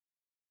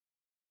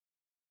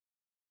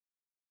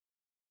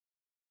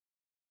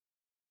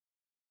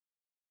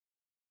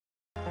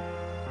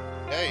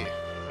Hey,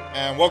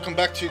 and welcome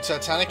back to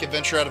Titanic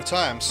Adventure Out of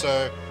Time.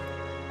 So,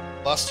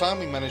 last time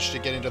we managed to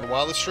get into the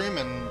wireless room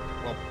and,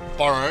 well,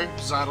 borrow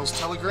Zydel's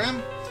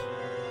telegram,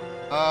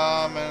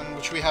 and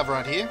which we have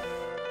right here.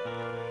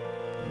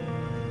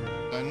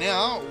 So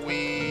now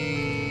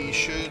we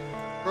should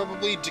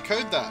probably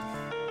decode that.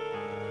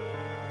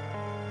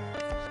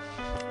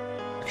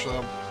 Actually,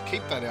 I'll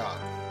keep that out.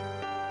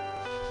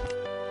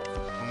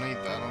 I'll need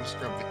that. I'll just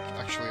grab the.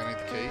 Actually, I need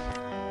the key.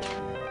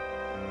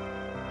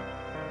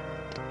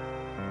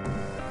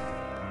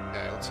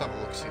 Let's have a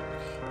look, see.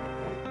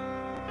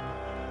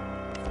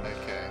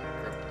 Okay,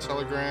 grab the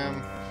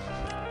telegram.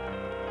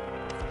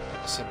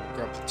 I said we'll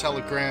grab the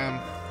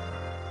telegram.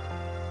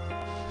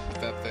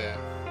 Put that there.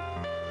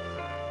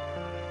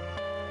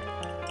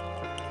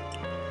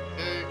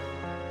 Okay.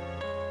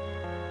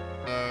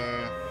 So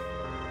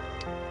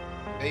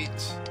 8,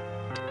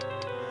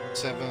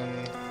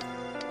 7,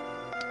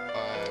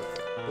 5,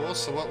 4.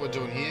 So what we're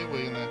doing here,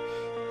 we're gonna.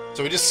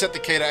 So we just set the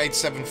key to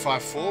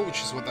 8754,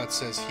 which is what that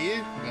says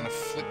here. We're going to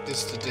flip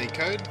this to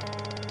decode.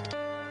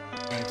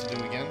 I need to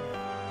do again.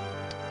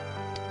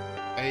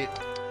 8,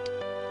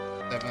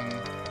 7,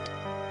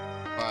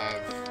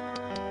 5,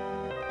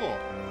 4.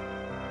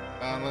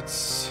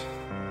 Let's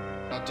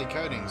start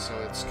decoding. So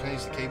it's can I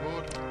use the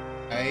keyboard?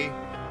 A,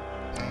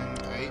 N,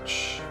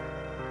 H,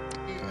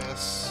 U,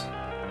 S,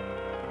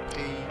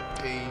 P,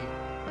 P,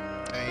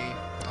 A,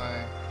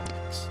 I,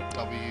 X,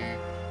 W,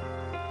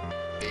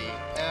 B,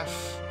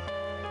 F.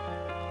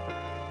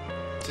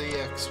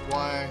 X,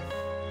 Y.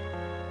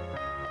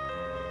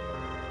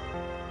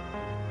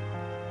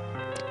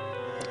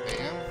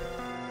 AM.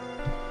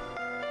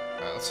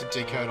 Alright, let's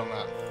decode on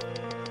that.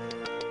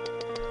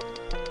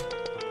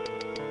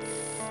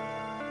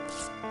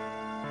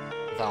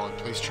 Valid,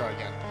 please try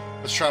again.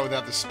 Let's try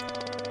without this.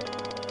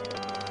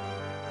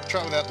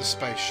 Try without the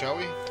space, shall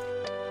we?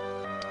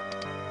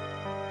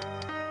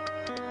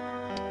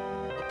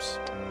 Oops.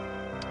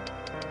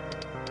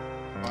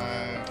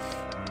 5.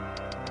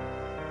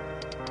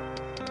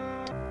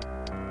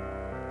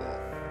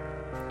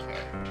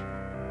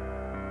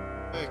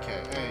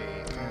 Okay, A,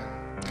 N,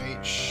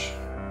 H,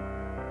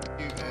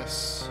 U,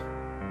 S,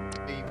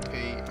 P, P,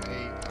 A,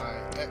 I,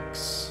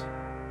 X,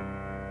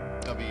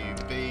 W,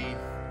 B,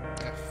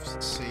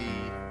 F, C,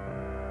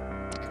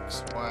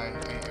 X, Y,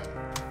 A, M.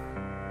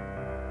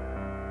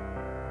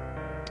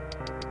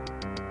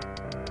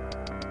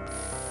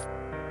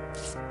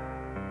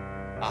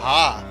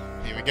 Aha!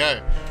 Here we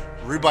go.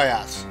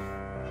 Rubaiyat.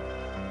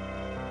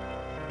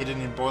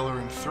 Hidden in boiler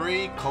room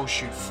 3, coal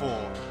chute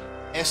 4.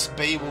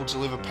 SB will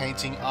deliver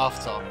painting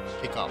after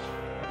pickup.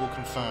 Will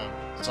confirm.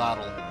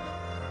 Zardel.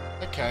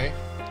 Okay.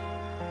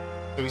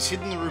 So he's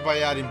hidden the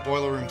Rubaiyat in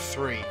boiler room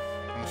 3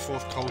 on the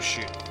 4th coal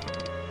chute.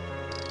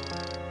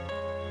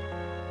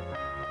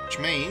 Which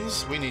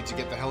means we need to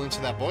get the hell into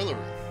that boiler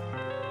room.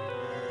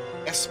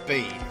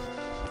 SB.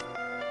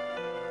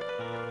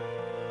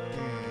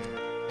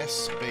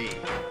 SB.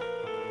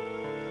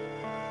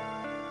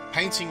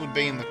 Painting would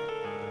be in the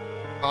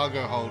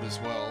cargo hold as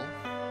well.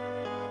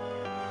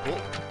 Well,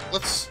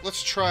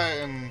 let's try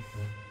and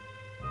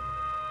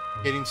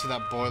get into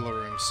that boiler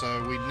room.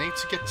 So we need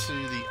to get to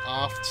the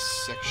aft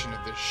section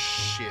of the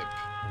ship.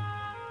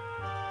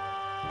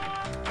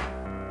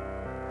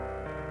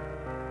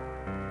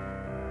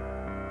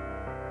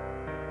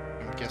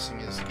 I'm guessing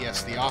is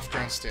yes, the aft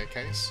grand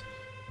staircase.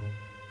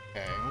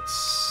 Okay,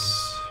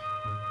 let's.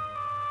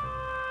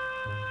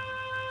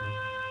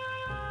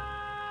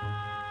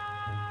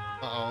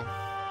 Uh-oh.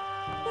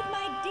 But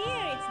my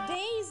dear, it's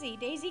Daisy,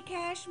 Daisy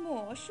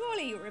Cashmore.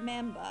 Surely you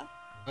remember.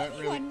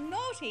 Really... You a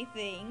naughty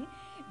thing.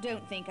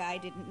 Don't think I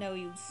didn't know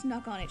you'd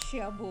snuck on at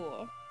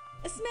Cherbourg.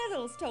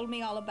 Smethels told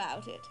me all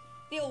about it.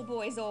 The old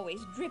boy's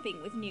always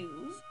dripping with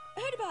news.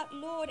 Heard about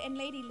Lord and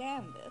Lady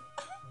Lambeth.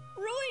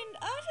 Ruined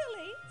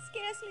utterly.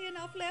 Scarcely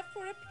enough left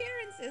for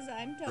appearances,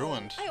 I'm told.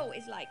 Ruined? I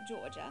always liked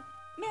Georgia.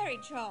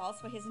 Married Charles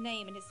for his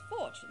name and his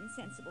fortune,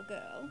 sensible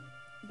girl.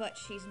 But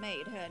she's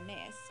made her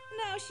nest.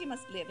 Now she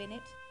must live in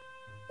it.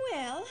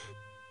 Well...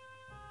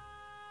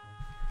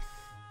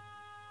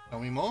 Tell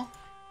me more?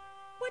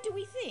 What do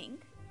we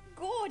think?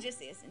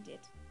 Gorgeous, isn't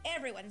it?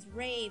 Everyone's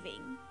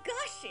raving,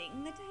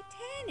 gushing. The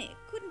Titanic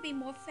couldn't be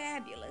more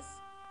fabulous.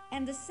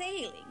 And the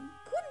sailing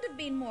couldn't have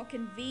been more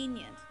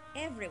convenient.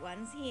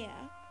 Everyone's here.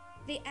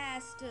 The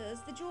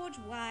Astors, the George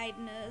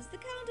Wideners, the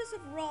Countess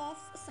of Ross,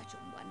 such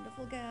a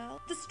wonderful girl.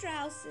 The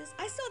Strausses,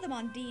 I saw them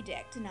on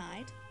D-deck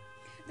tonight.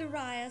 The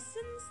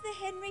Ryersons, the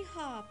Henry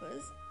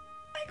Harpers.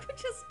 I could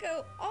just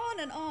go on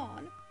and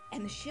on.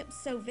 And the ship's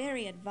so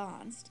very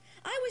advanced.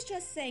 I was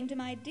just saying to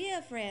my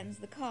dear friends,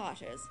 the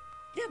Carters,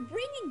 they're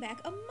bringing back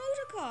a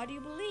motor car, do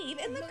you believe,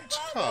 in the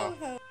cargo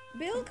hold.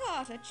 Bill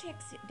Carter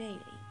checks it daily.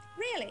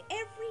 Really,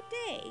 every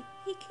day.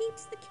 He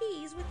keeps the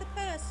keys with the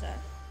purser.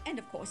 And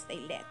of course they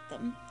let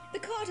them. The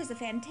Carters are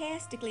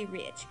fantastically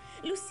rich.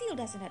 Lucille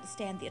doesn't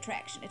understand the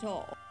attraction at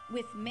all.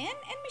 With men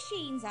and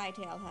machines, I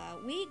tell her,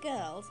 we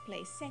girls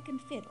play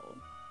second fiddle.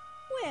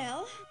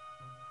 Well,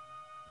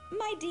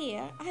 my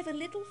dear, I have a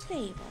little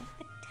favor.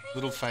 A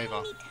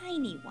tiny,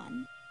 tiny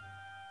one.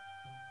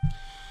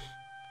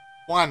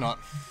 Why not?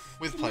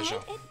 With pleasure.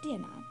 Tonight at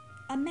dinner,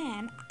 a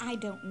man I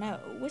don't know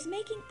was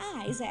making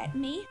eyes at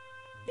me.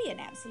 Be an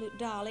absolute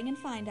darling and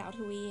find out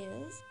who he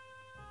is.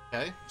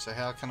 Okay, so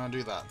how can I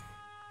do that?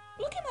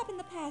 Look him up in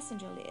the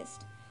passenger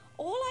list.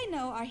 All I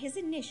know are his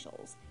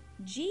initials,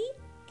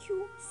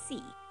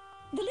 GQC.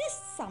 The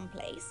list's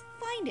someplace.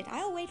 Find it.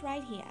 I'll wait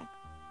right here.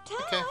 Ta!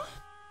 Okay,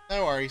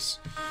 no worries.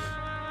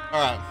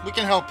 Alright, we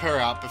can help her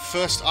out, but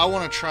first I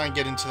want to try and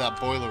get into that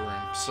boiler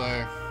room, so...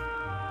 I'm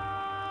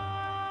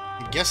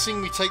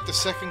guessing we take the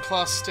second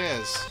class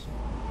stairs.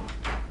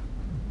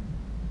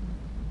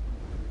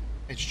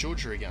 It's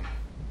Georgia again.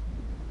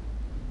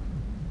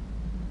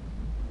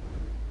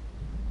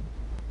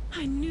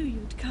 I knew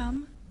you'd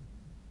come.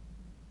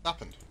 What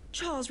happened?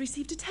 Charles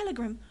received a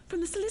telegram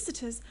from the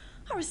solicitors.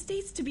 Our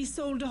estate's to be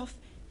sold off.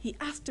 He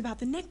asked about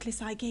the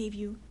necklace I gave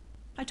you.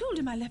 I told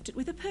him I left it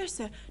with a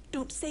purser.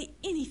 Don't say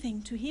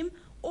anything to him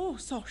or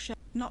Sasha.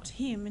 Not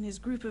him and his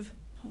group of...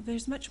 Oh,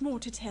 there's much more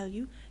to tell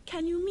you.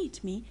 Can you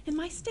meet me in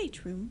my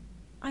stateroom?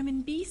 I'm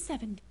in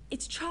B70.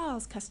 It's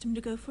Charles' custom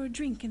to go for a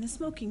drink in the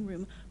smoking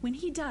room. When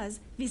he does,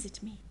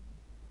 visit me.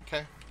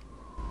 Okay.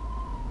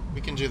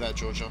 We can do that,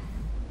 Georgia.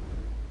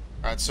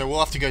 Alright, so we'll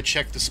have to go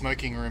check the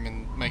smoking room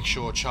and make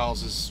sure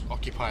Charles is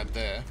occupied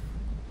there.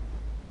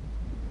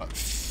 But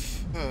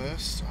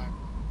first...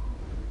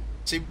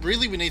 See,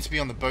 really we need to be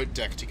on the boat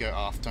deck to go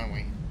aft, don't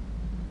we?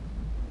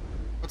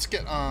 Let's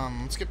get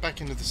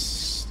back into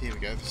this... Here we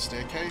go, the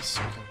staircase.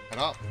 We can head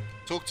up.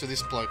 Talk to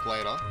this bloke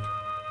later.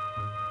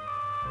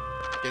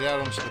 Get out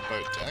onto the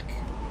boat deck.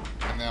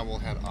 And now we'll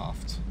head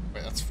aft.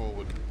 Wait, that's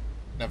forward.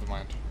 Never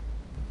mind.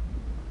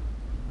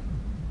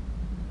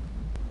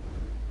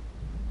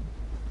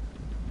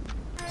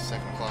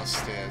 Second class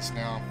stairs.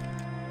 Now,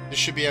 this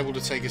should be able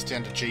to take us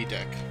down to G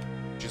deck,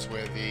 which is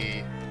where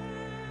the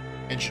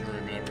engine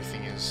room and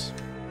everything is.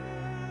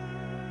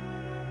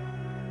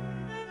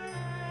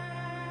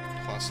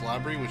 Class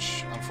library,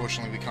 which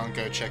unfortunately we can't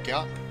go check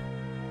out.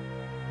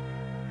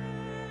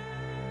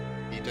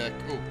 G deck.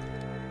 Oh.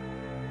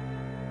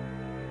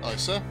 Hello,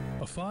 sir.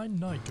 A fine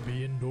night to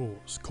be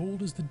indoors,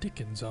 cold as the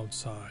dickens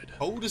outside.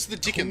 Cold as the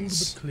dickens.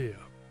 Cold but clear.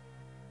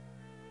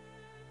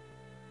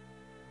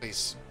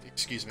 Please,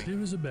 excuse me.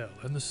 Clear as a bell,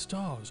 and the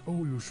stars.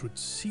 Oh, you should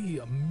see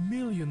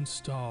 1,000,000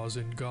 stars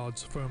in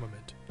God's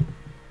firmament.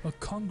 A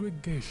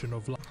congregation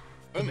of light.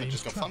 Firmament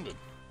just got funded.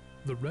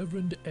 The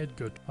Reverend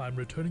Edgar. I'm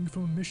returning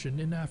from a mission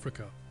in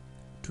Africa,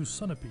 to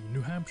Sunapee,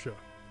 New Hampshire,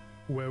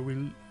 where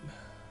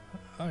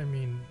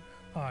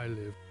I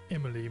live.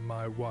 Emily,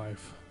 my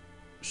wife,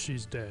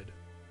 she's dead.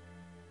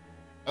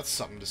 That's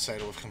something to say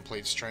to a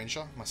complete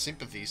stranger. My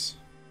sympathies.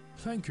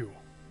 Thank you.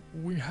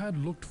 We had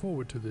looked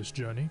forward to this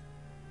journey.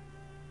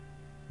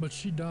 But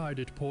she died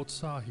at Port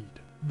Said,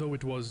 though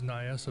it was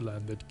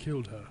Nyasaland that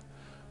killed her.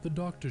 The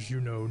doctors,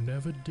 you know,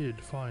 never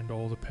did find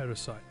all the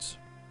parasites.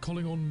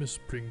 Calling on Miss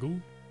Pringle,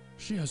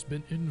 she has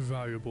been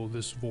invaluable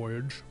this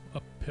voyage,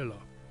 a pillar.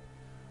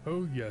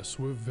 Oh yes,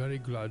 we're very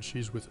glad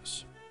she's with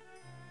us.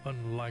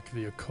 Unlike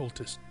the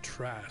occultist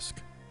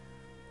Trask,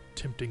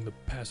 tempting the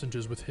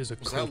passengers with his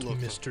occult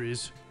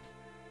mysteries.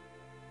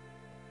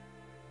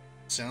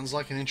 Sounds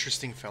like an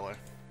interesting fellow.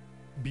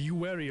 Be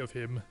wary of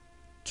him.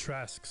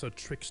 Trask's a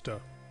trickster.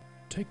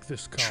 Take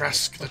this card,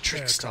 Trask the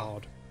trickster,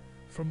 card,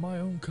 from my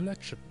own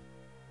collection.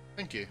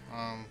 Thank you.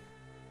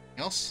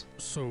 Else?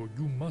 So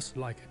you must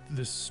like it,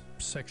 this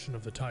section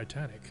of the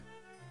Titanic.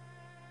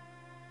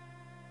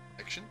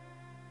 Section?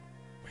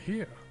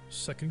 Here,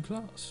 second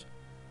class.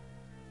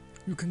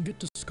 You can get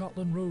to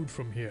Scotland Road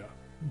from here.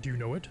 Do you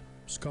know it?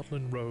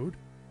 Scotland Road?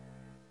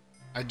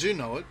 I do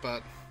know it,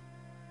 but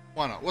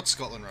why not? What's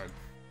Scotland Road?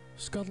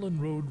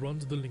 Scotland Road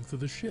runs the length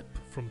of the ship,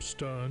 from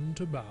stern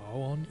to bow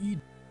on E.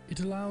 It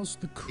allows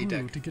the crew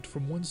to get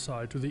from one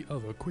side to the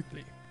other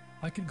quickly.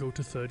 I could go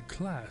to third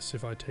class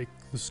if I take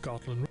the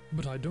Scotland Road,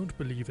 but I don't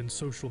believe in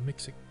social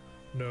mixing.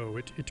 No,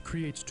 it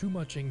creates too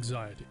much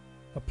anxiety.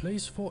 A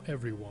place for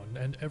everyone,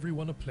 and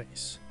everyone a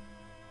place.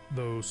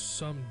 Though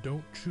some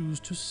don't choose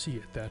to see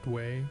it that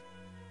way.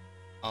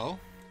 Oh?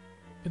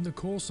 In the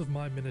course of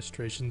my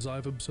ministrations,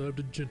 I've observed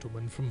a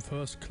gentleman from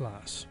first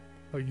class,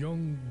 a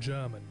young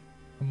German,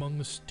 among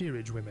the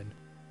steerage women.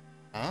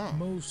 Oh.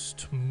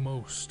 Most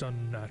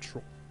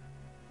unnatural.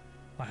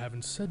 I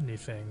haven't said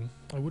anything.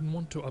 I wouldn't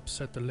want to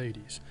upset the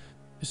ladies,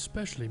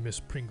 especially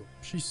Miss Pringle.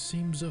 She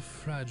seems a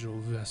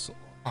fragile vessel.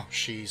 Oh,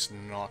 she's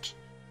not.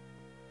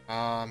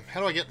 How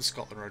do I get to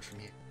Scotland Road from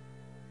here?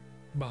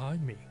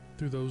 Behind me,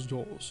 through those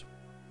doors.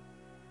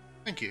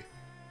 Thank you.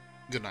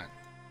 Good night.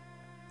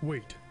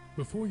 Wait,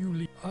 before you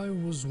leave, I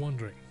was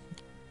wondering,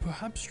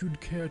 perhaps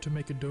you'd care to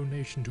make a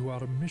donation to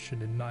our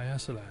mission in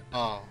Nyasaland.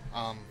 Oh,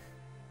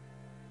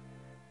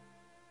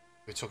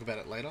 we talk about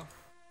it later?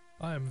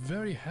 I am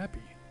very happy.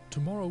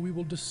 Tomorrow we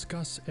will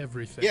discuss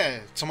everything. Yeah,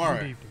 tomorrow.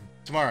 Good evening.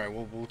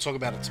 Tomorrow. We'll talk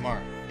about it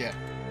tomorrow. Yeah.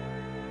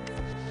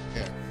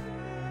 Yeah.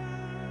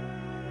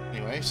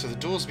 Anyway, so the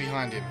door's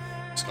behind him.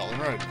 Scotland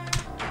Road.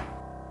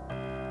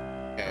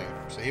 Okay,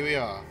 so here we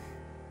are.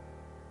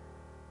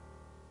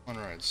 On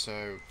road,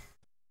 so...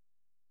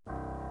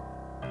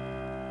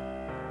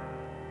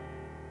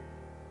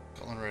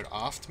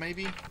 aft,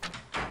 maybe?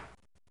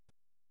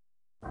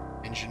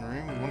 Engine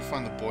room? We want to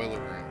find the boiler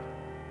room.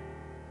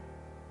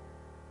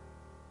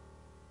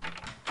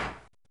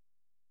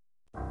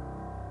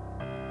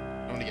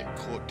 Don't want to get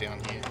caught down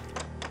here.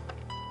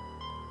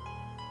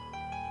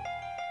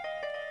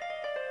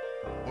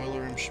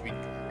 Boiler room should be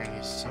around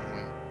here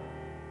somewhere.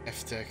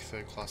 F deck,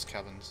 third class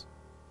cabins.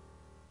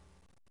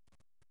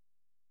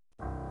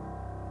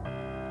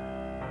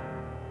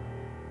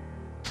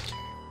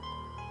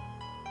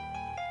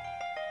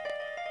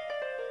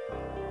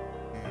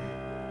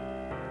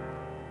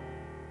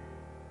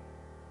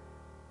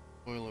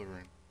 Boiler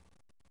room.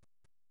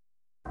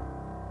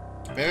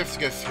 Maybe I have to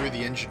go through the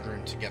engine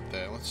room to get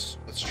there. Let's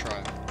try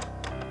it.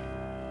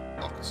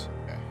 Locked.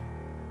 Okay.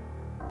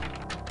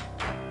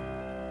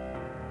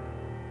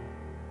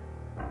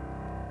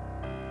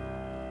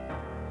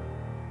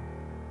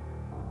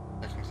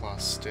 Second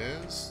class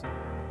stairs.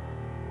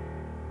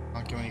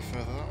 Can't go any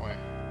further that way.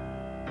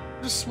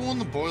 I just sworn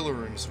the boiler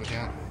rooms were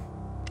down.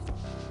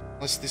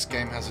 Unless this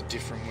game has a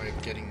different way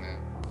of getting there.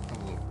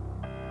 Have a look.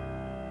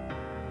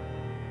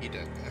 E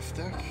deck, F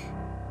deck.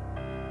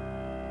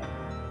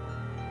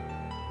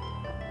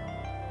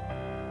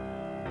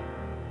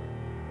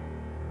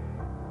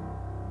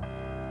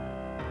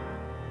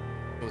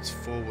 Oh, it's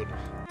forward.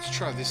 Let's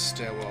try this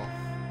stairwell.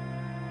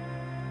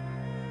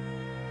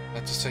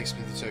 That just takes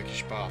me to the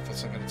Turkish bath.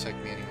 That's not going to take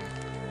me anywhere.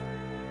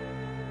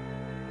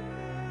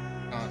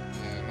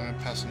 Yeah, no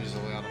passengers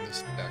allowed on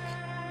this deck.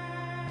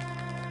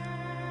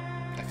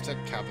 F deck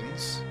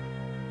cabins.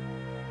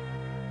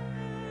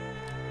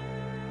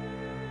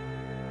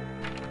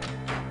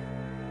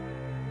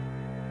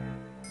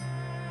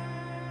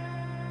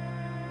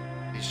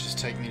 These just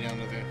take me down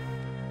to the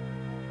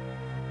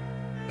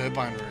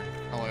turbine room.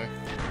 Hello.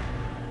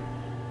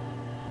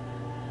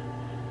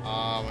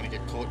 I'm gonna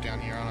get caught down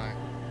here, aren't I?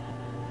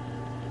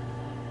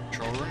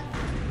 Control room?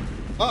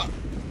 Ah!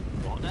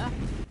 What the?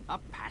 A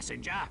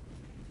passenger?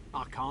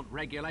 I can't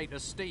regulate the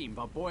steam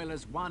for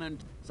boilers 1 and...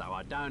 So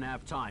I don't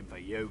have time for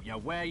you. You're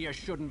where you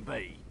shouldn't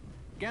be.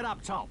 Get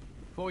up top,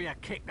 before you're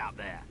kicked up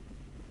there.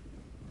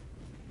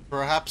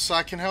 Perhaps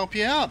I can help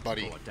you out,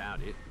 buddy. Oh, I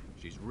doubt it.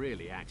 She's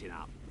really acting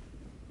up.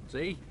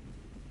 See?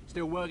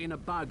 Still working the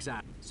bugs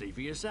out. See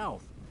for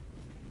yourself.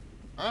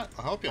 Alright,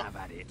 I'll help you. Have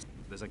at it.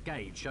 There's a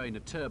gauge showing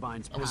the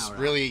turbine's power. That was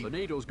really The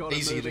needle's got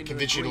easy move to into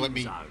convince the you to let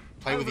green me zone.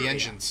 play with Over the here.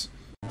 engines.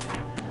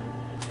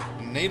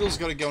 The needle's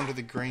got to go into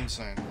the green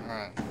zone.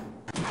 Alright.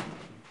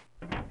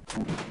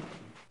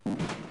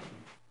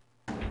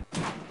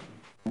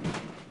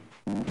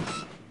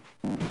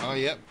 Oh,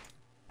 yep.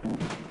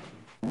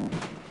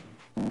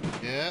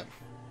 Yep.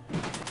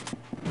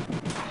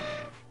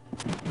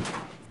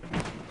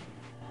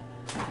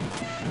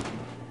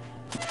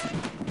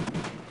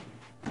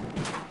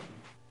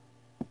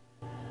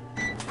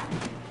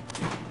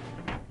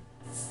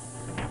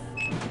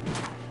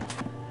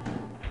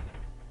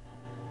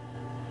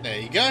 There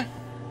you go.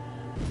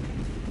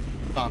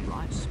 Done.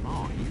 Right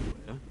smart you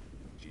were.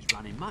 She's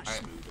running much Right.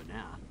 smoother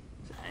now.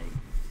 Say,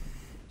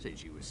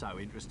 since you were so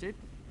interested,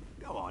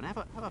 go on, have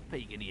a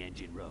peek in the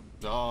engine room.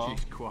 Oh.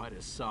 She's quite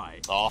a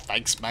sight. Oh,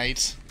 thanks,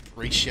 mate.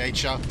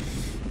 Appreciate ya.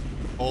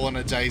 All in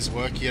a day's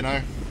work, you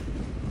know.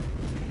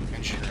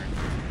 Engine room.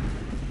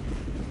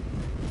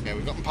 Okay,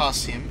 we've gotten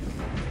past him.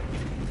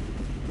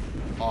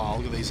 Oh,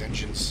 look at these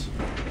engines.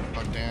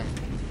 God damn.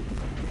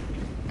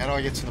 How do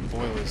I get to the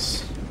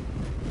boilers?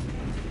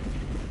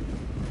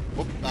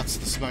 Whoop, that's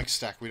the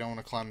smokestack. We don't want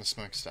to climb the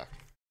smokestack.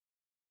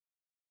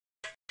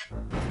 How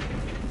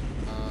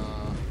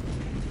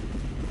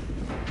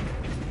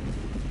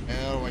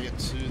do I get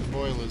to the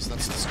boilers?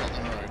 That's the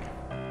Scotland Road.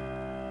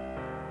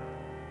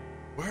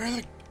 Where are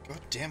the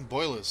goddamn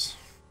boilers?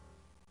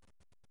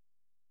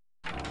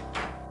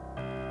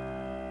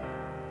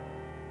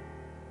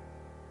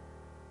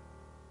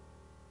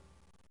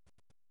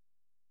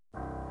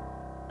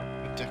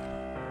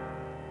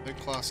 Third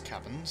class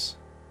cabins.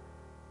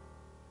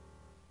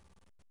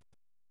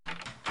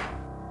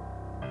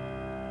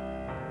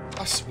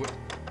 I swear.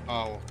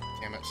 Oh,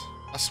 damn it.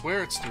 I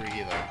swear it's through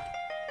here, though.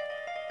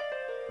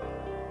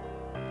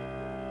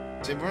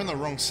 See, we're in the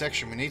wrong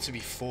section. We need to be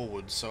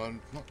forward, so I'm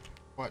not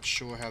quite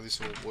sure how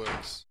this all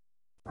works.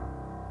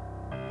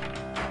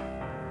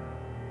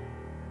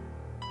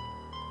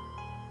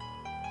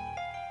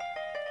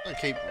 I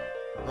keep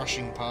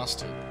rushing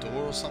past a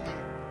door or something.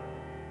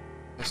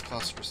 First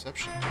class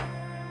reception.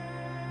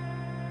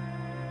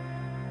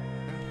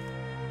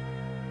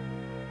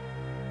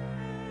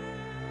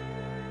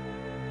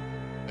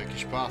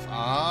 Turkish bath.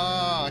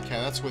 Ah, okay,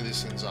 that's where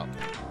this ends up.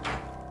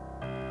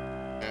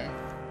 Okay.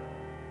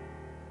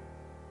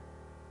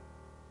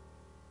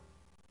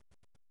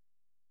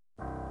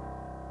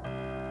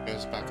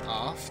 Goes back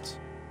aft.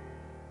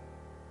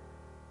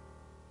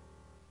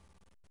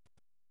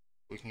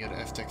 We can go to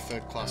F-Deck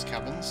third class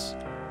cabins.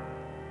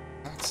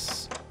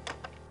 That's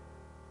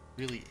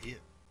really it.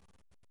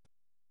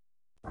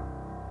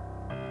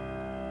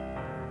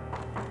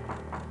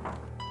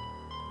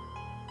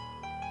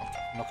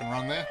 Not gonna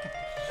run there.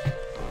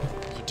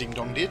 There's a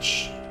ding-dong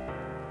ditch.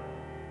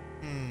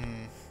 Hmm.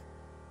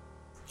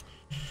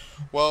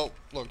 Well,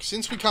 look,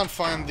 since we can't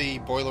find the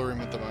boiler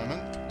room at the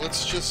moment,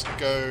 let's just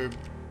go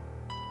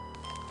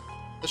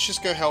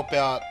help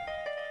out.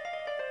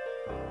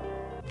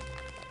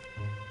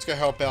 Let's go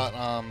help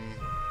out,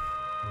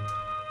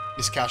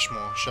 Miss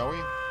Cashmore, shall we?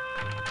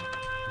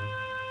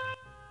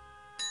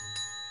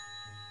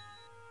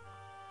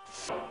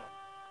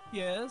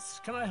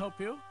 Yes, can I help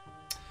you?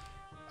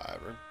 I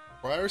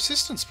require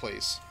assistance,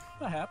 please.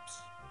 Perhaps.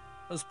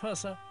 As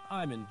purser,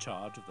 I'm in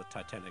charge of the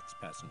Titanic's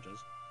passengers.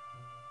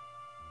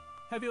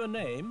 Have you a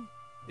name?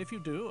 If you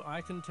do,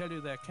 I can tell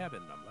you their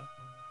cabin number.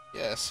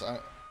 Yes,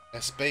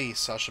 SB,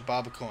 Sasha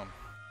Barbicorn.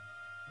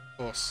 Of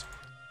course.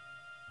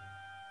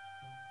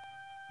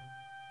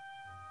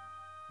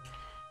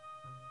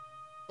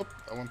 Oh,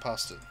 I went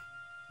past it.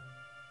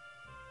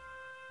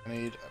 I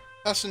need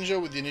a passenger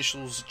with the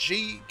initials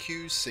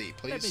GQC,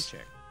 please. Let me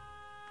check.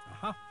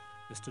 Aha.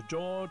 Mr.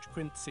 George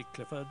Quincy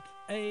Clifford,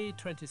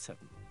 A27.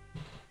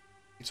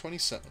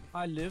 A27.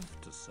 I live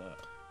to serve.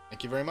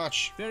 Thank you very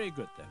much. Very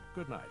good then.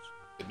 Good night.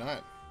 Good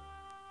night.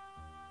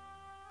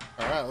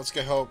 Alright, let's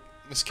go help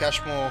Miss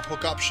Cashmore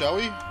hook up, shall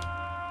we?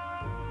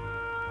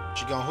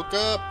 She gonna hook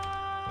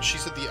up?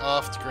 She's at the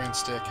aft grand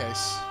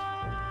staircase.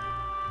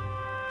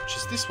 Which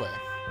is this way.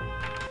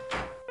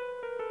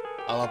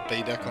 I love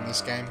B-deck on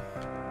this game.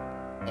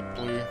 That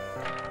blue.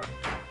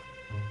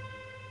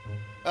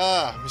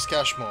 Ah, Miss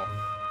Cashmore.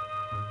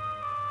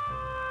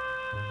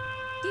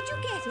 Did you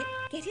get it?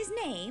 Get his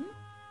name?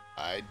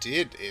 I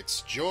did.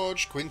 It's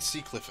George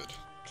Quincy Clifford.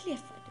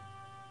 Clifford.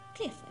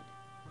 Clifford.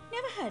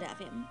 Never heard of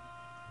him.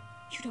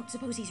 You don't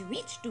suppose he's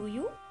rich, do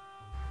you?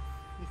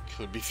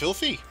 Could be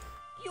filthy.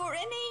 You're an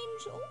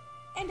angel.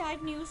 And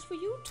I've news for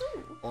you,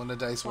 too. On a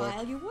day's work.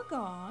 While you were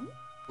gone,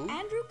 Ooh.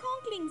 Andrew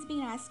Conkling's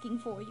been asking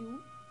for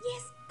you.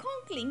 Yes,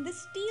 Conkling, the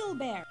steel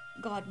bearer.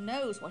 God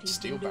knows what he's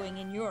Steel been doing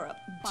bearer. in Europe.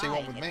 What's he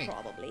want Buying with it, me?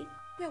 probably.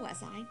 Where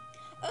was I?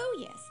 Oh,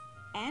 yes.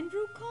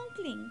 Andrew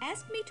Conkling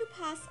asked me to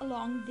pass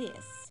along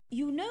this.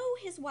 You know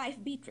his wife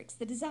Beatrix,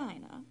 the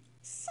designer.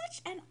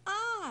 Such an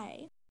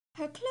eye!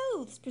 Her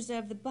clothes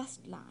preserve the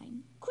bust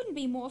line. Couldn't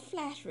be more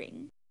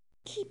flattering.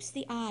 Keeps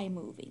the eye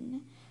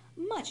moving.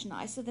 Much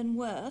nicer than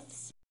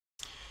Worth's.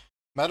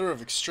 Matter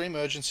of extreme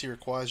urgency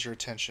requires your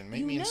attention.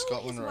 Meet me in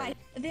Scotland Road.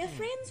 They're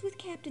friends with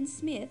Captain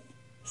Smith.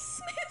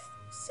 Smith!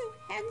 So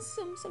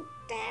handsome, so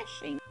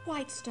dashing.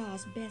 White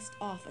Star's best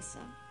officer.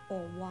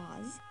 Or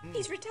was.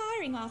 He's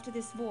retiring after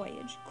this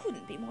voyage.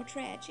 Couldn't be more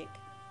tragic.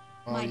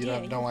 Oh, My you dear,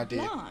 have no you've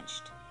idea.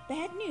 blanched.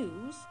 Bad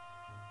news?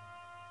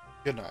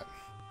 Good night.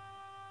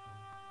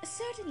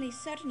 Certainly,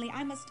 certainly,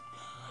 I must...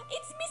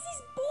 It's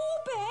Mrs.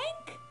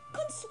 Burbank!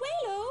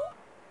 Consuelo!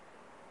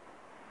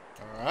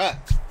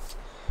 Alright.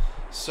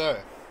 So,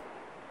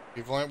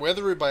 we've learned where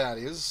the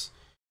Rubaiyat is.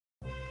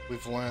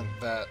 We've learned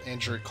that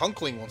Andrew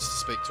Conkling wants to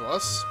speak to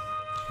us.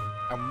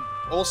 And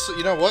also,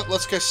 you know what?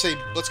 Let's go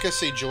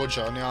see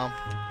Georgia now.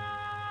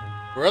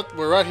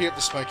 We're right here at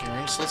the smoking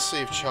room, so let's see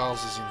if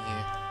Charles is in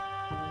here.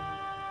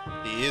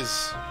 He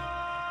is.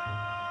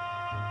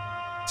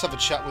 Let's have a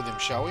chat with him,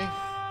 shall we?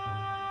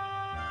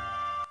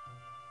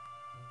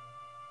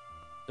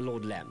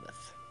 Lord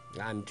Lambeth.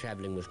 I'm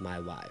traveling with my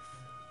wife,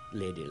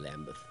 Lady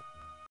Lambeth.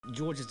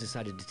 George has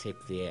decided to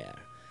take the air.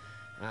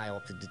 I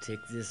opted to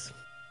take this.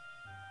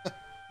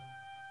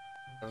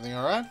 Everything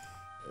alright?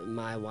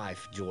 My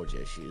wife,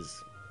 Georgia,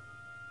 she's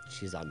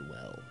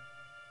unwell.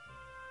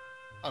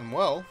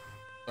 Unwell?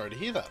 Sorry to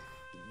hear that.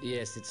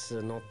 Yes, it's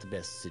not the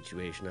best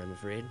situation, I'm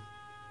afraid.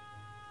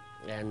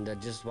 And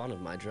just one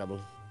of my trouble.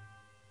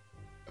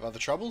 Have other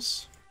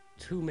troubles?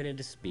 Too many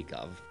to speak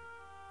of.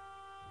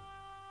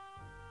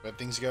 Where'd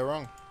things go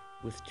wrong?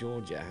 With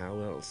Georgia, how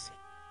else?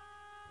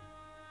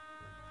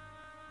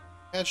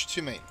 How'd you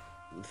two meet?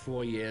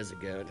 4 years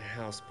ago at a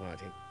house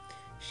party.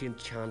 She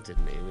enchanted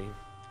me. We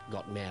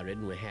got married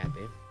and were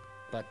happy.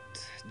 But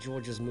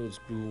Georgia's moods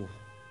grew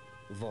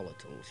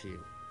volatile. She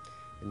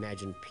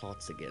imagined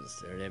plots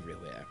against her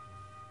everywhere,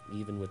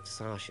 even with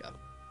Sasha.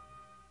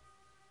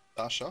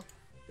 Sasha?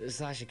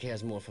 Sasha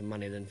cares more for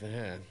money than for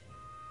her.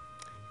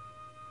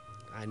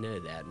 I know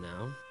that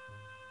now.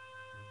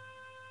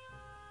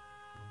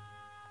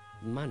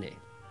 Money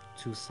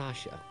to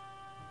Sasha.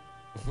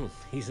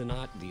 He's an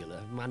art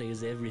dealer. Money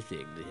is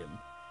everything to him.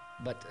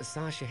 But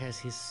Sasha has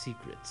his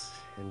secrets,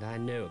 and I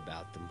know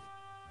about them.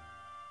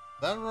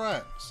 That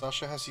right?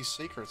 Sasha has his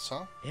secrets,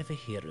 huh? Ever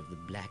hear of the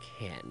Black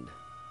Hand?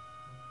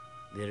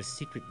 They're a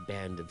secret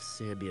band of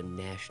Serbian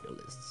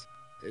nationalists.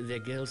 Their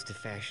goal's to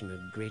fashion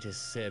a greater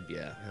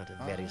Serbia out of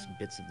various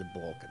bits of the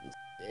Balkans.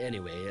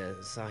 Anyway,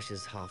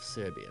 Sasha's half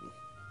Serbian.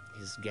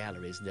 His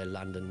gallery's their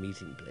London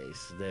meeting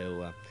place,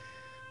 though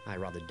I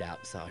rather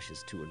doubt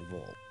Sasha's too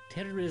involved.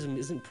 Terrorism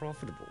isn't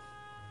profitable.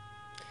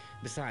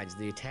 Besides,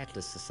 the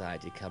Tatler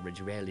Society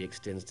coverage rarely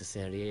extends to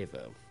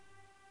Sarajevo.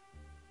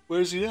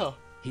 Where's he now?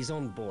 He's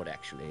on board,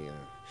 actually,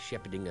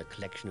 shepherding a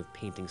collection of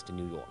paintings to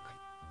New York.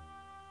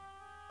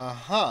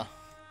 Uh-huh.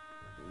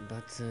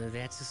 But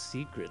that's a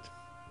secret.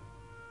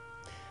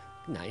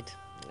 Good night.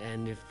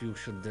 And if you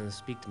should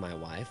speak to my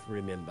wife,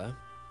 remember,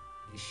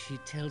 she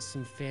tells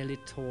some fairly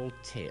tall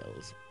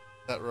tales.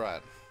 That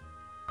right.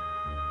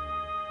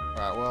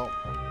 Alright, well,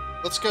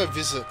 let's go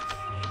visit.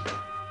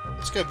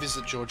 Let's go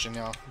visit Georgia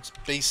now. It's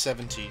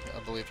B70, I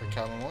believe her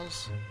cabin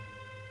was.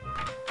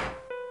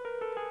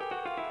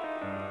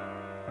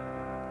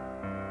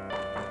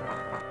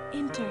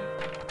 Enter.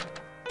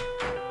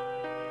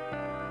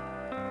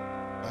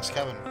 Nice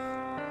cabin.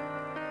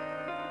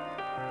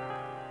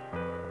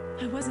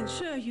 I wasn't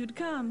sure you'd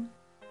come.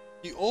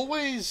 You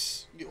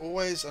always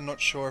are not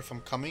sure if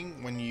I'm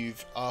coming when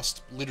you've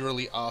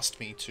literally asked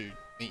me to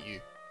meet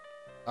you.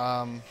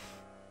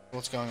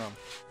 What's going on?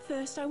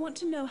 First, I want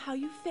to know how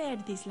you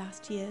fared these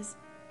last years.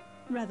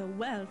 Rather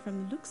well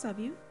from the looks of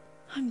you.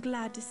 I'm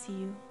glad to see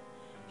you.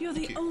 You're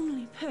the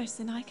only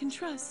person I can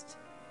trust.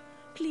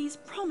 Please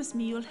promise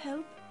me you'll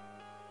help.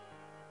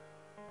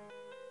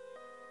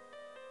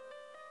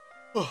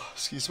 Oh,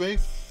 excuse me.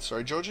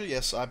 Sorry, Georgia.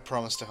 Yes, I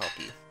promise to help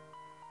you.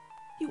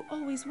 You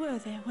always were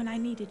there when I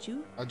needed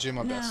you. I do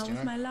my best, you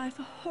know? Now is my life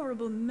a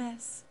horrible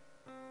mess.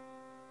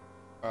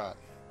 Alright.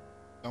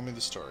 Tell me the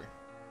story.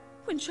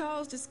 When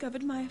Charles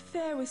discovered my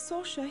affair with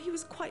Sasha, he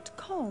was quite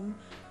calm.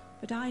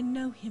 But I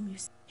know him, you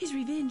see. His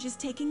revenge is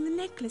taking the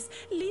necklace,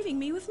 leaving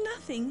me with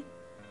nothing.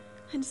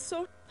 And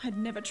so I'd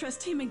never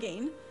trust him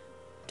again.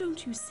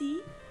 Don't you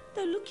see?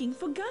 They're looking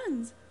for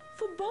guns,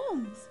 for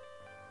bombs.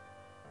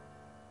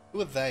 Who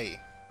are they?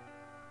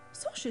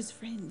 Sasha's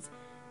friends.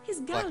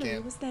 His Black gallery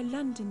Hand. was their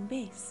London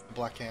base. The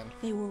Black Hand.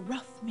 They were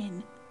rough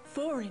men,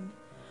 foreign.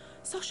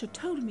 Sasha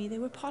told me they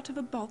were part of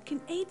a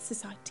Balkan aid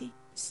society.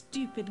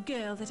 Stupid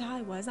girl that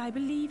I was, I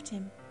believed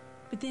him.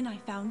 But then I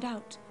found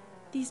out.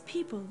 These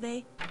people,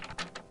 they...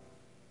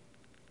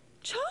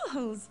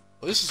 Charles!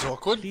 Well, this is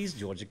awkward. Please,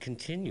 Georgia,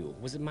 continue.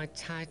 Was it my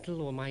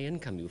title or my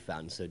income you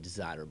found so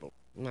desirable?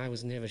 I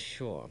was never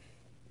sure.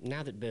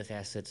 Now that both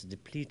assets are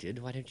depleted,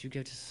 why don't you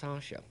go to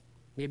Sasha?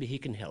 Maybe he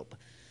can help,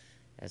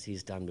 as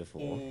he's done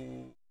before.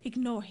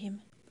 Ignore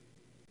him.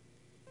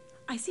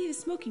 I see the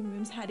smoking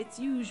room's had its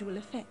usual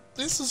effect.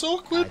 This is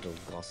awkward. Idle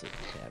gossip,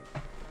 Karen.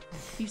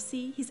 You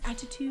see his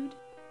attitude?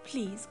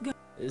 Please, go.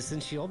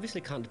 Since she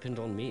obviously can't depend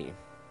on me.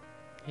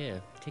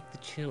 Here, take the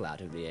chill out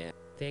of the air.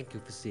 Thank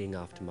you for seeing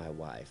after my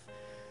wife.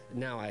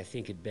 Now I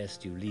think it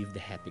best you leave the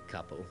happy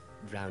couple,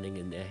 drowning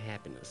in their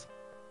happiness.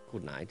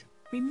 Good night.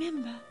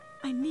 Remember,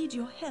 I need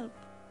your help.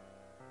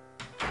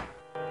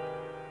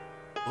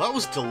 Well, that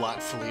was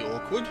delightfully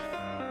awkward.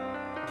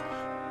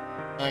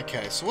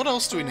 Okay, so what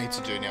else do we need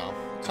to do now?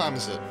 What time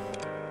is it?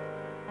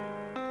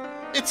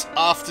 It's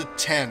after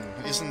 10.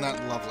 Isn't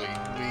that lovely?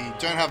 We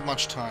don't have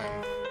much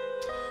time.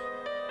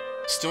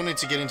 Still need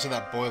to get into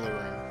that boiler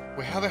room.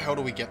 Well, how the hell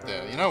do we get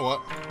there? You know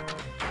what?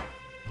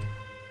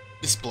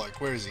 This bloke,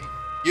 where is he?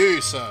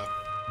 You, sir.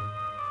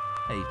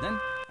 Evening,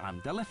 I'm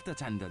the lift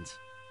attendant.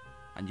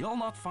 And you'll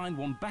not find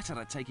one better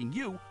at taking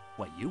you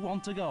where you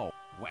want to go.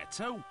 Where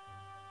to?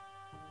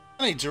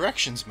 I need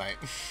directions, mate.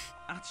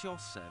 At your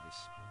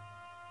service.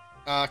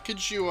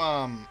 Could you,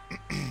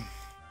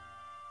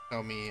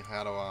 tell me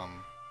how to,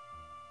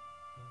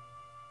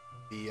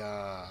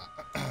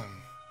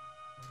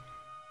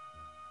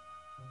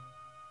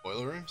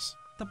 boiler rooms?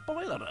 The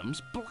boiler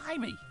rooms?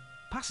 Blimey!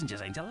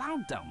 Passengers ain't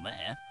allowed down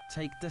there.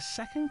 Take the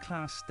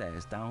second-class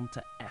stairs down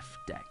to F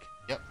deck.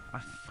 Yep. I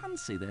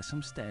fancy there's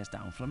some stairs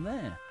down from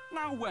there.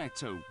 Now where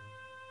to?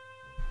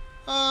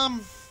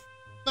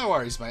 No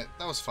worries, mate.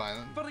 That was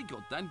fine. Very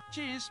good then.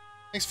 Cheers.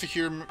 Thanks for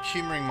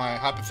humoring my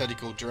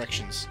hypothetical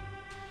directions.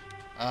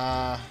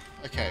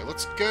 Okay,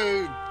 let's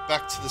go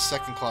back to the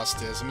second class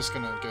stairs. I'm just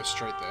gonna go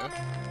straight there.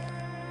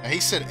 Now, he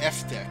said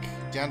F deck.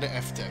 Down to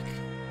F deck.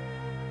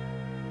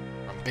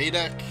 From B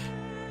deck.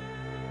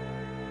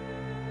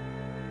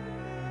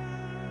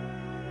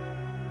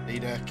 B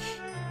deck.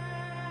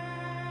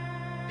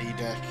 B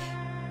deck.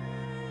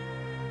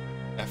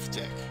 F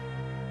deck.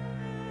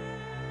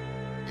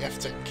 The F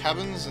deck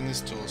cabins and this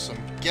door, so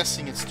I'm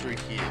guessing it's through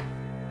here.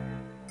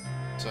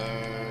 So,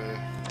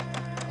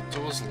 the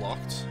door's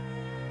locked.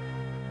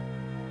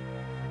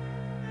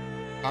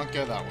 Can't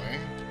go that way.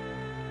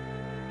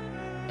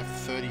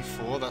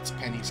 F34, that's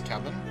Penny's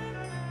cabin.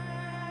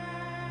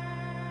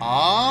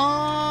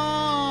 Ah!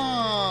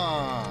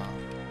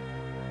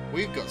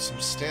 We've got some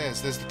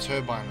stairs. There's the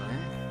turbine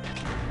room.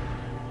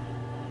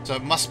 So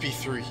it must be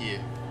through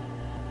here.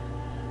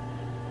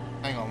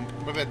 Hang on,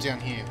 what about down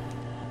here?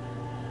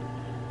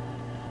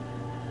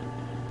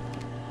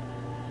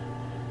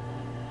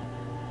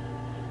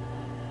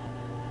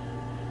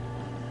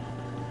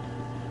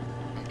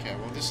 Okay,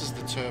 well this is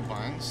the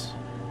turbines.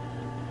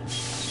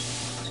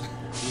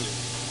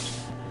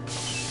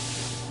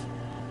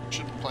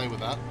 Shouldn't play with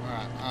that.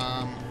 Alright,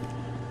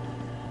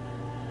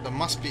 there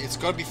must be, it's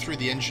gotta be through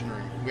the engine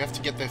room. We have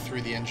to get there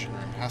through the engine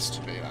room. Has to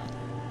be that.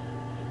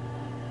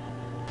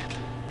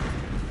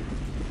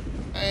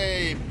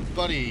 Hey,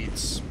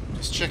 buddies.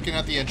 Just checking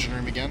out the engine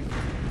room again.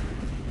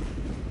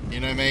 You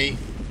know me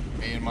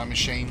and my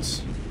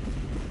machines.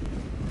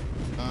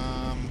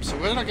 So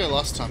where did I go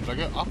last time? Did I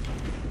go up?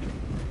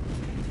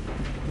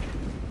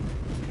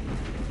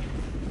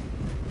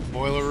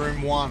 Boiler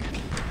room 1.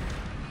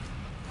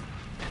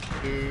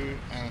 2,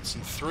 and it's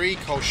in 3,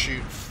 coal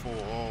chute 4.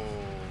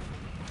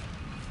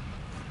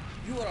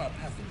 You are a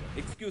passenger.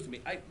 Excuse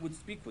me, I would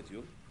speak with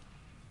you.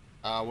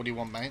 What do you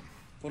want, mate?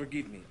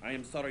 Forgive me, I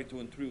am sorry to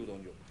intrude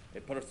on you,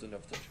 a person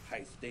of such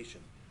high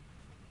station.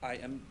 I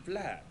am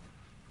Vlad.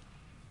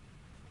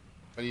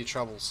 What are your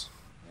troubles?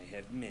 I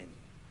have many.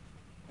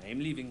 I am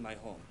leaving my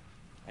home.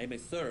 I am a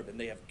Serb and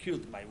they have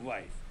killed my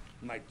wife,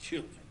 my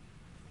children.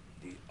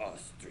 The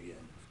Austrians.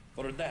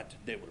 For that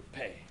they will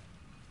pay.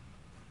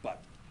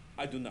 But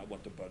I do not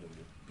want to burden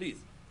you. Please,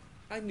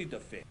 I need a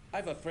favor. I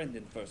have a friend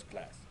in first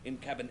class, in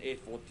cabin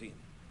A14.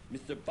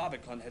 Mr.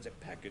 Barbican has a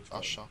package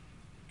for Sure. me.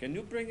 Can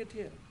you bring it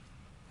here?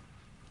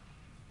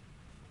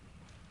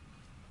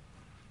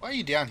 Why are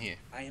you down here?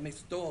 I am a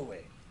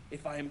stowaway.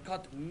 If I am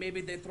caught,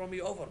 maybe they throw me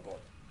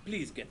overboard.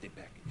 Please get the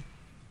package.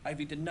 I've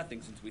eaten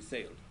nothing since we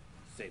sailed,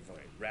 save for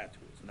a rat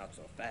who is not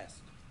so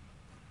fast.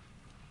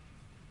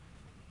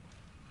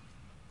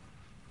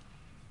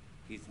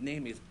 His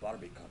name is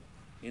Barbican,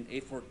 in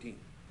A14.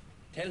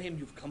 Tell him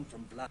you've come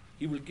from Vlad.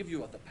 He will give you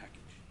the package.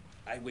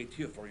 I wait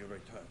here for your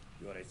return.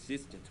 Your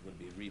assistance will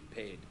be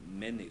repaid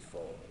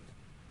manyfold.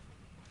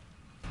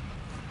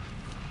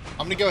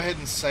 I'm gonna go ahead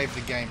and save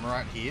the game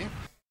right here.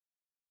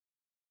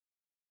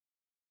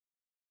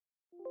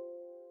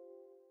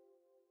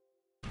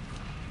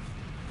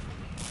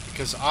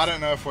 Because I don't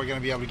know if we're gonna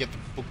be able to get the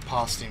book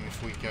past him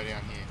if we go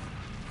down here.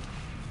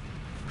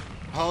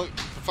 Oh,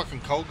 the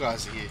fucking cold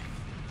guys are here.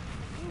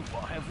 Ooh,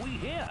 what have we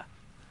here?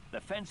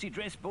 The fancy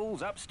dress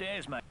ball's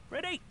upstairs, mate.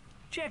 Ready?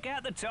 Check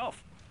out the top.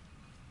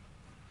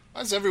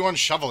 Why's everyone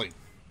shoveling?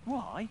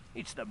 Why?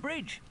 It's the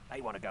bridge.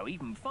 They want to go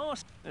even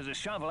faster. There's a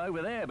shovel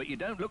over there, but you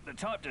don't look the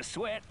type to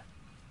sweat.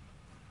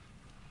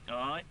 All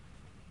right.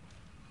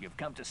 You've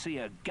come to see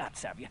her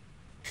guts, have you?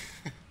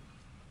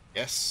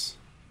 Yes.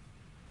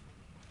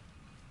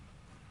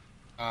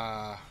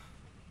 Oh,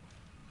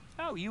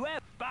 you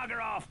have?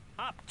 Bugger off.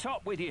 Up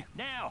top with you,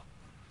 now.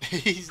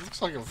 He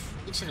looks like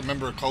a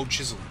member of Cold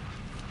Chisel.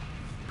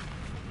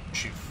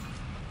 Shoot.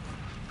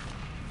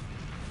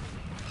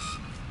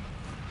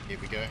 Here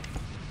we go.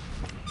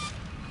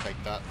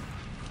 Take that.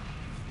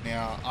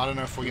 Now, I don't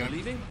know if we're You're gonna...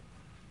 leaving?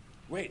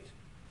 Wait.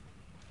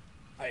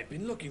 I have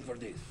been looking for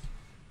this.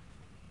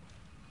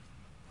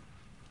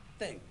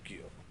 Thank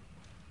you.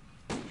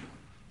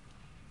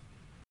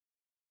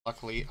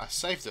 Luckily, I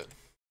saved it.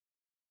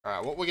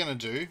 Alright, what we're gonna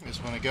do is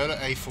we're gonna go to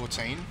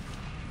A14.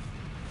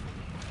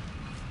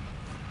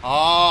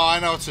 Oh, I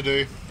know what to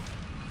do.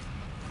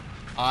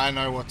 I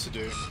know what to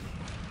do.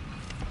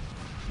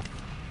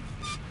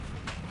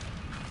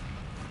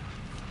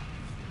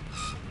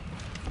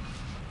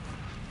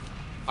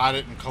 Hide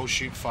it and cold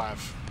shoot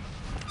 5.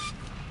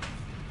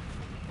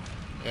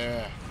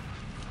 Yeah.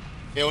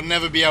 He'll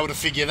never be able to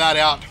figure that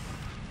out.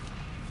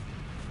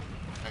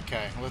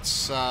 Okay,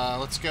 let's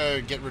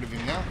go get rid of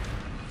him now.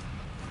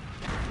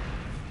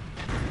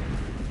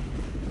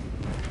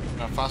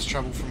 Can I fast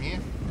travel from here?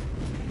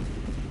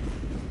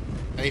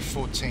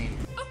 A14.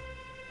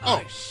 Oh,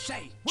 I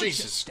say, watch your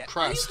Jesus step.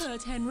 Christ. Are you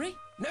hurt, Henry?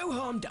 No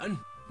harm done.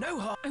 No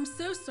harm. I'm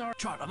so sorry.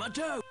 Trot on my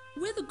toe.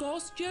 We're the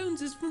Goss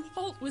Joneses from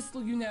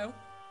Haltwhistle, you know.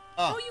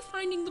 Oh. How are you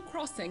finding the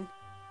crossing?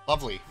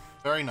 Lovely.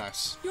 Very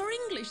nice. You're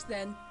English,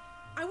 then?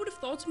 I would have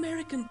thought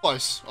American.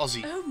 Close.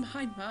 Aussie. Oh,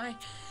 my.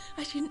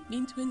 I didn't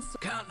mean to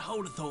insult. Can't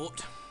hold a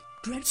thought.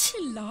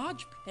 Dreadfully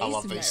large place, I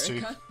love these two.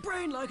 America.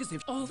 Brain like as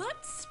if. All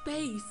that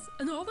space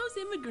and all those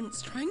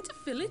immigrants trying to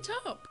fill it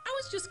up. I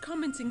was just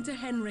commenting to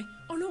Henry,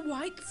 on a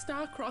White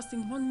Star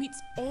crossing one meets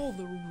all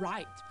the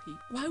right people.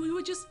 While we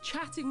were just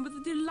chatting with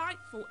a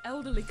delightful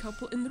elderly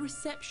couple in the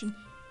reception,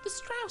 the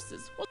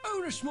Strausses.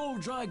 Own a small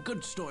dry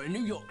goods store in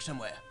New York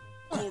somewhere.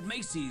 Called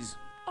Macy's.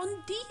 On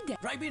D-Day.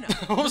 Right, Bina.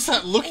 What was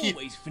that look you...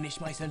 Always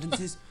finish my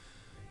sentences.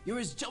 You're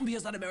as jumpy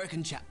as that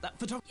American chap, that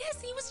photographer.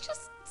 Yes, he was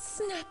just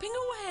snapping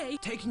away.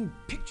 Taking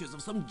pictures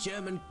of some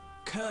German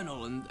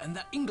colonel and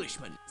that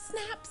Englishman.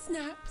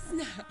 Snap.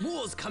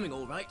 War's coming,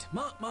 all right.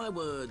 Mark my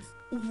words.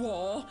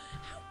 War?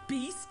 How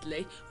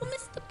beastly. Will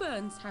Mr.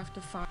 Burns have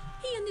to fight?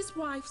 He and his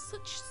wife,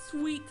 such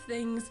sweet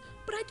things.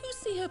 But I do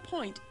see her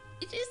point.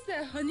 It is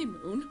their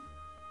honeymoon.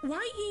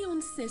 Why he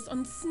insists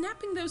on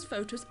snapping those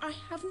photos, I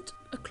haven't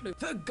a clue.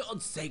 For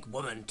God's sake,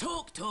 woman,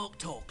 talk,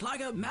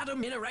 like a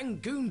madam in a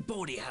Rangoon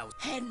bawdy house.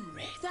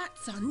 Henry,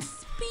 that's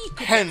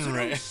unspeakable. Henry.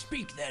 So don't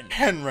speak then.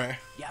 Henry.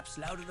 Yaps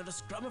louder than a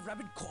scrum of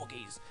rabid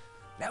corgis.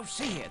 Now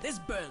see here, this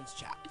Burns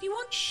chap. If you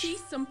want to see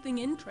something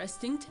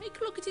interesting,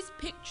 take a look at his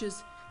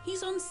pictures.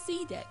 He's on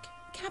C deck,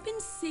 cabin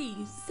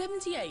C,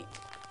 78.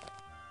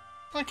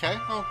 Okay,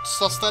 I'll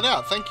suss that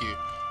out. Thank you.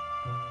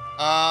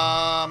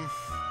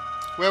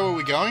 Where were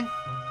we going?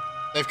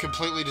 They've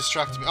completely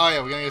distracted me. Oh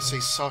yeah, we're going to go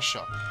see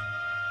Sasha.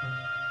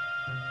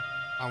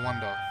 I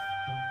wonder.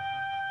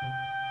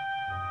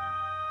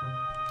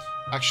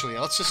 Actually,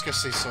 let's just go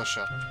see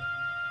Sasha.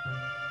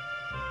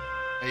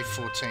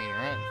 A14,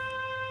 right?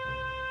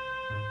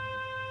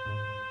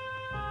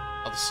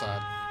 Other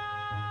side.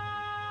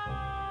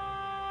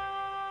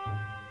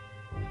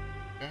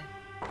 Okay.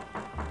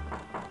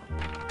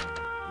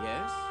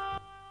 Yes?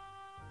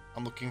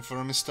 I'm looking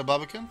for a Mr.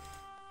 Barbican.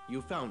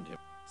 You found him.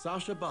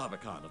 Sasha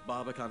Barbican of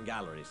Barbican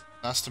Galleries.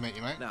 Nice to meet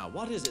you, mate. Now,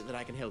 what is it that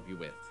I can help you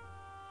with?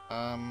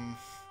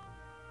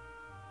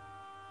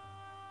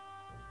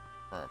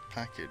 For a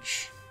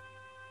package.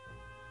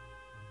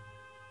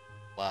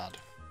 Vlad.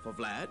 For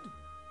Vlad?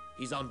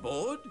 He's on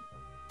board?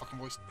 Fucking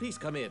voice. Please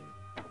come in.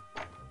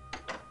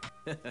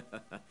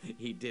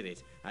 He did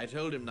it. I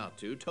told him not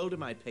to, told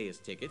him I'd pay his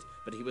ticket,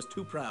 but he was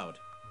too proud.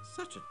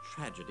 Such a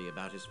tragedy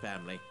about his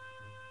family.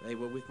 They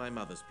were with my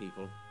mother's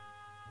people.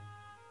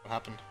 What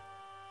happened?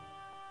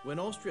 When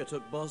Austria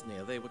took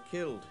Bosnia, they were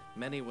killed.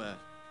 Many were.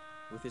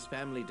 With his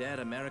family dead,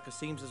 America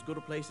seems as good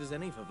a place as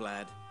any for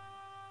Vlad.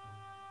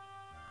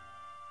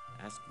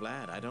 Ask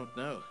Vlad, I don't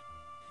know.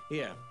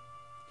 Here,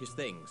 his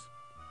things.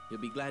 He'll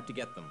be glad to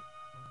get them.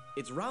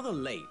 It's rather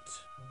late.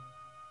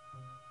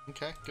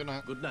 Okay, good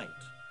night. Good night.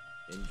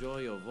 Enjoy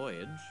your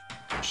voyage.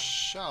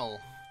 Shall.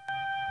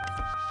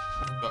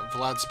 Got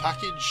Vlad's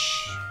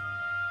package.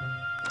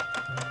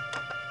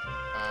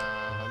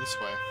 This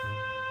way.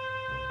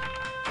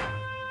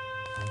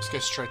 Let's go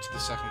straight to the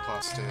second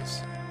class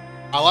stairs.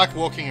 I like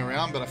walking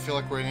around, but I feel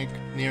like we're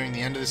nearing the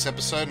end of this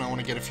episode and I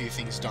want to get a few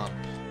things done.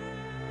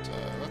 So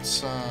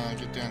let's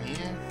get down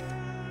here.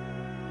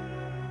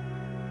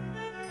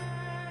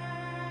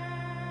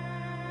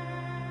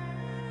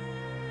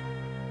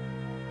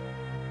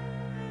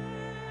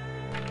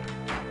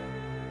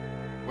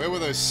 Where were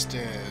those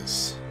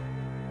stairs?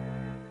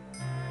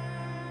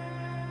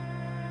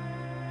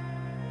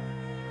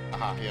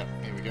 Aha, yeah,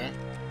 here we go.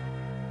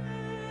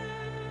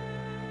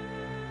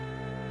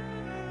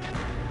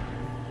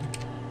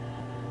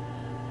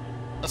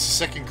 That's the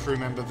second crew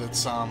member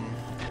that's,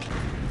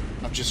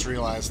 I've just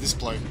realised, this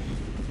bloke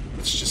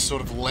that's just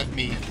sort of let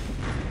me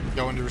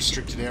go into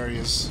restricted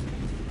areas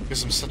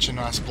because I'm such a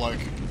nice bloke.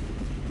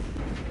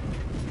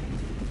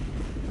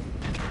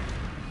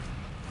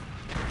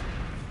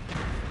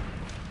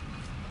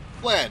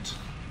 Lad,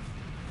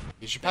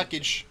 here's your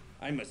package.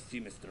 I must see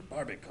Mr.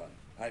 Barbican.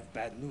 I've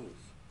bad news.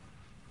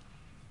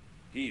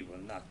 He will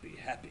not be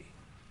happy.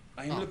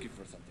 I am looking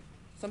for something.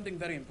 Something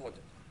very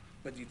important.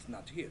 But it's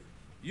not here.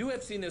 You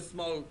have seen a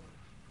small...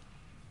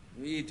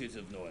 It is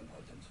of no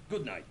importance.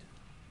 Good night.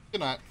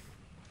 Good night.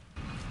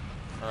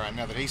 Alright,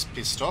 now that he's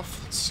pissed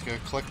off, let's go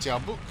collect our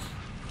book.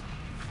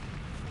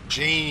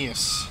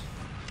 Genius.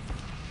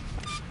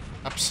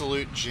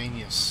 Absolute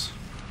genius.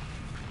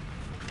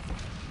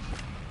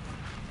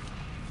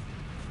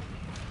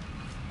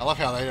 I love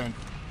how they don't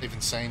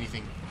even say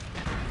anything.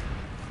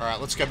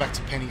 Alright, let's go back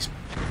to Penny's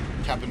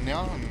cabin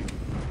now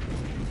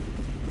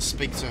and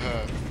speak to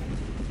her.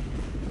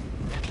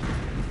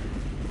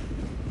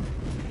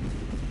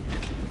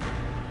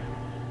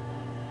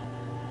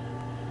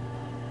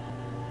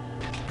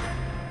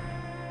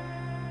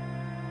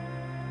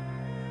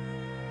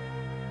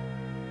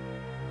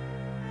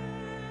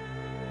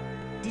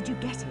 Did you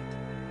get it?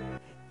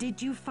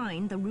 Did you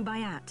find the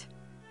Rubaiyat?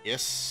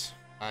 Yes,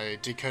 I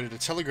decoded a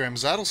telegram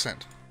Zadel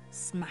sent.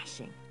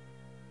 Smashing.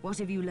 What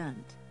have you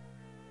learned?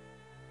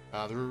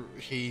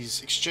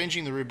 He's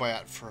exchanging the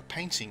Rubaiyat for a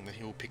painting that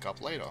he'll pick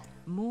up later.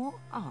 More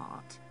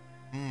art?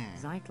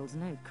 Zeitel's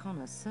no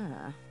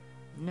connoisseur.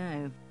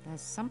 No,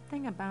 there's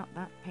something about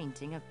that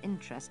painting of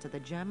interest to the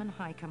German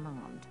High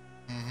Command.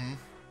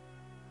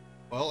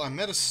 Well, I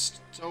met a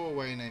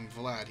stowaway named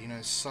Vlad. He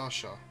knows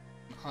Sasha,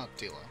 an art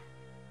dealer.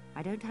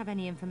 I don't have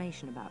any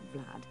information about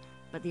Vlad,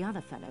 but the other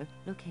fellow,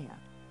 look here.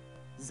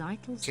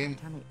 Zeitel's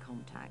Titanic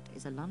contact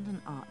is a London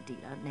art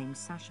dealer named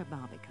Sasha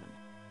Barbican.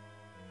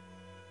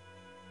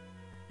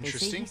 They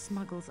say he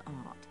smuggles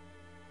art,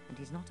 and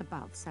he's not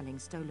above selling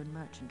stolen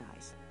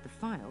merchandise. The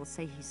files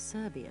say he's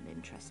Serbian,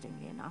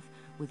 interestingly enough,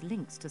 with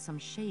links to some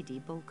shady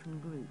Balkan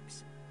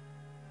groups.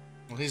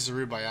 Well, here's the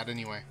Rubaiyat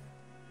anyway.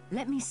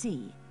 Let me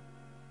see.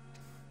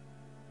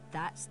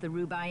 That's the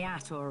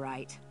Rubaiyat, all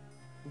right.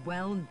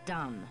 Well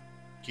done.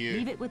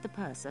 Leave it with the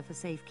purser for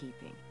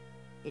safekeeping.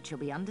 It shall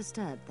be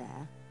undisturbed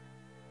there.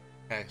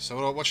 Okay,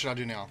 so what should I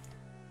do now?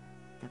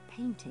 The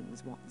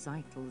painting's what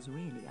Zeitel's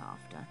really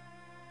after.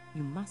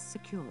 You must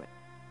secure it.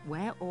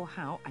 Where or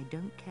how, I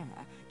don't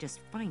care. Just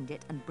find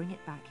it and bring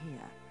it back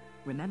here.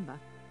 Remember,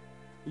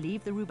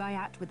 leave the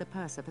Rubaiyat with the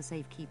purser for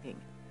safekeeping.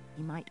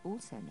 He might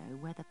also know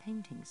where the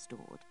painting's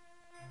stored.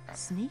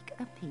 Sneak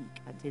a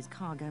peek at his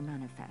cargo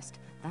manifest.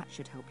 That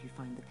should help you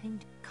find the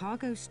painting.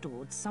 Cargo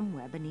stored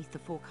somewhere beneath the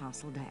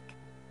forecastle deck.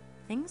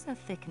 Things are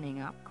thickening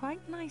up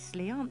quite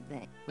nicely, aren't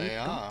they? We've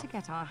got to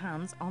get our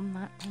hands on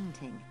that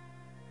painting.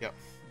 Yep.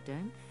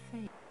 Don't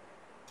fail.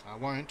 I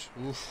won't.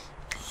 Oof.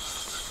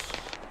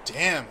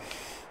 Damn.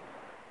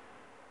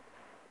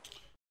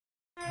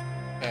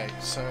 Okay,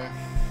 so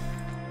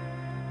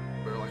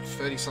we're like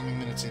 30-something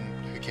minutes in.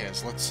 Who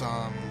cares? Let's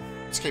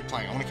keep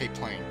playing. I want to keep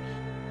playing.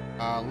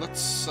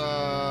 Let's head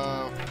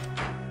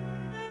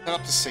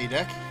up to C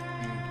deck.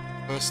 And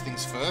first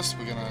things first,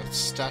 we're gonna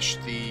stash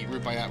the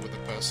Rubaiyat with the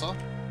purser.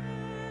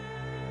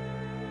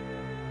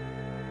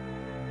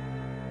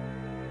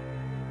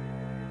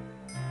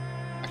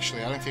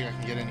 Actually, I don't think I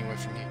can get anywhere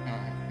from here.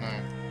 No.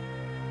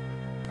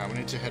 Alright, we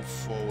need to head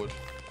forward.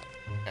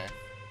 Okay.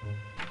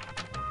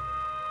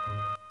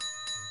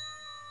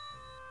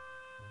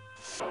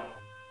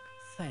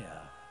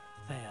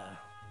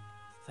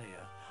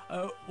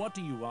 Oh, what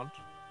do you want?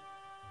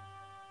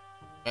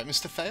 Right,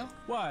 Mr. Thayer?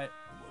 Why,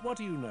 what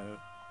do you know?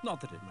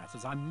 Not that it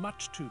matters. I'm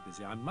much too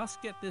busy. I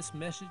must get this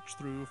message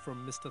through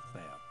from Mr.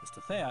 Thayer.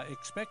 Mr. Thayer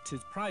expects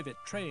his private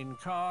train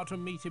car to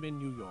meet him in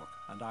New York,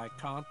 and I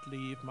can't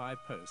leave my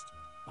post.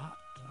 But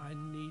I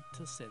need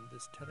to send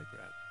this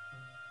telegram.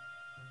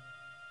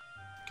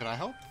 Can I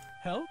help?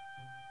 Help?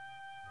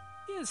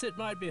 Yes, it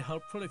might be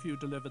helpful if you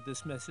delivered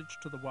this message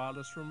to the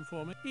wireless room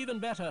for me. Even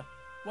better,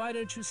 why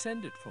don't you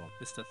send it for?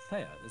 Mr.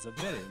 Thayer is a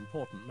very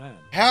important man.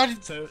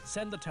 So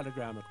send the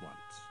telegram at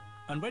once.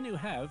 And when you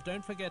have,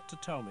 don't forget to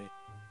tell me.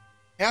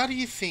 How do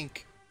you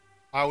think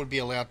I would be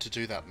allowed to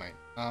do that, mate?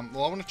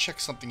 Well, I want to check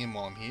something in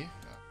while I'm here.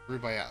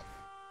 Rubaiyat.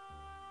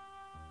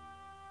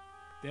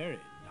 Very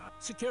nice.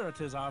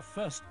 Security is our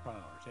first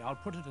priority. I'll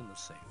put it in the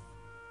safe.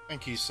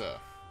 Thank you, sir.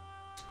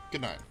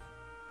 Good night.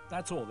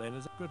 That's all then,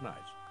 is it? Good night.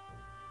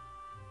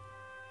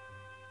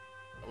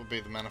 That would be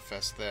the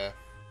manifest there.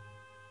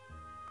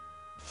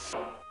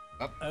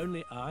 Up.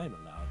 Only I'm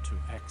allowed to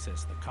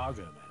access the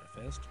cargo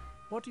manifest.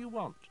 What do you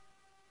want?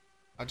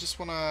 I just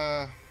want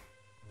to...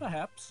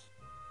 Perhaps.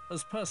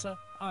 As purser,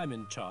 I'm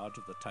in charge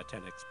of the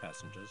Titanic's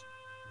passengers.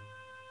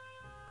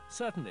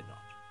 Certainly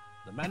not.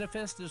 The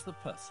manifest is the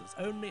purser's.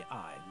 Only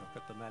I look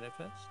at the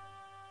manifest.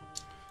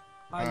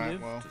 I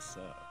live to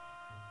serve.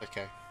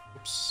 Okay.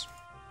 Oops.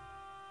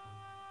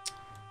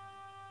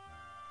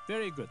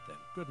 Very good then.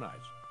 Good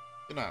night.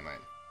 Good night, mate.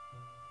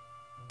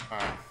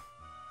 Alright.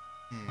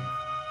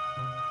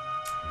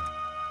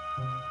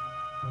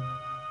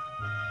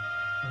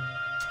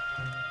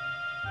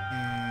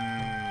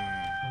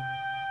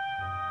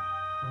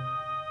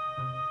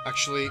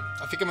 Actually,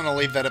 I think I'm going to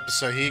leave that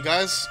episode here,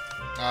 guys.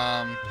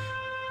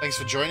 Thanks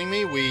for joining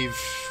me. We've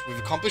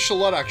accomplished a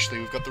lot, actually.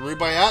 We've got the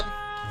Rubaiyat.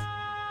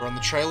 We're on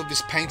the trail of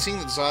this painting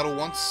that Zidal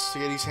wants to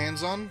get his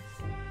hands on.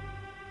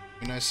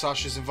 You know,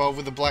 Sasha's involved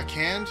with the Black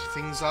Hand.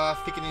 Things are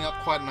thickening up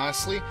quite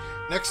nicely.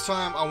 Next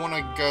time, I want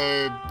to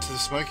go to the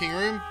smoking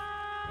room,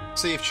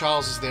 see if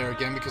Charles is there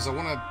again, because I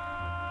want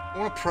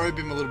to probe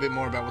him a little bit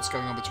more about what's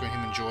going on between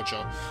him and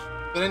Georgia.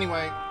 But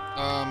anyway,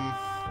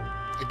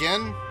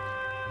 again,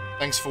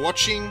 thanks for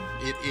watching.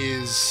 It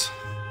is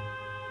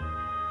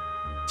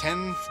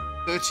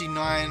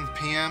 10:39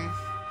 p.m.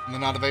 on the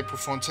night of April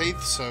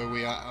 14th, so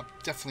we are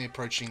definitely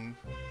approaching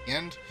the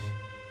end.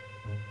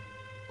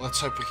 Let's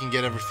hope we can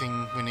get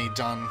everything we need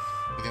done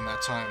within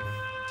that time.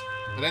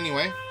 But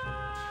anyway,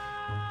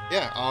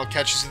 yeah, I'll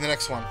catch you in the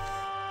next one.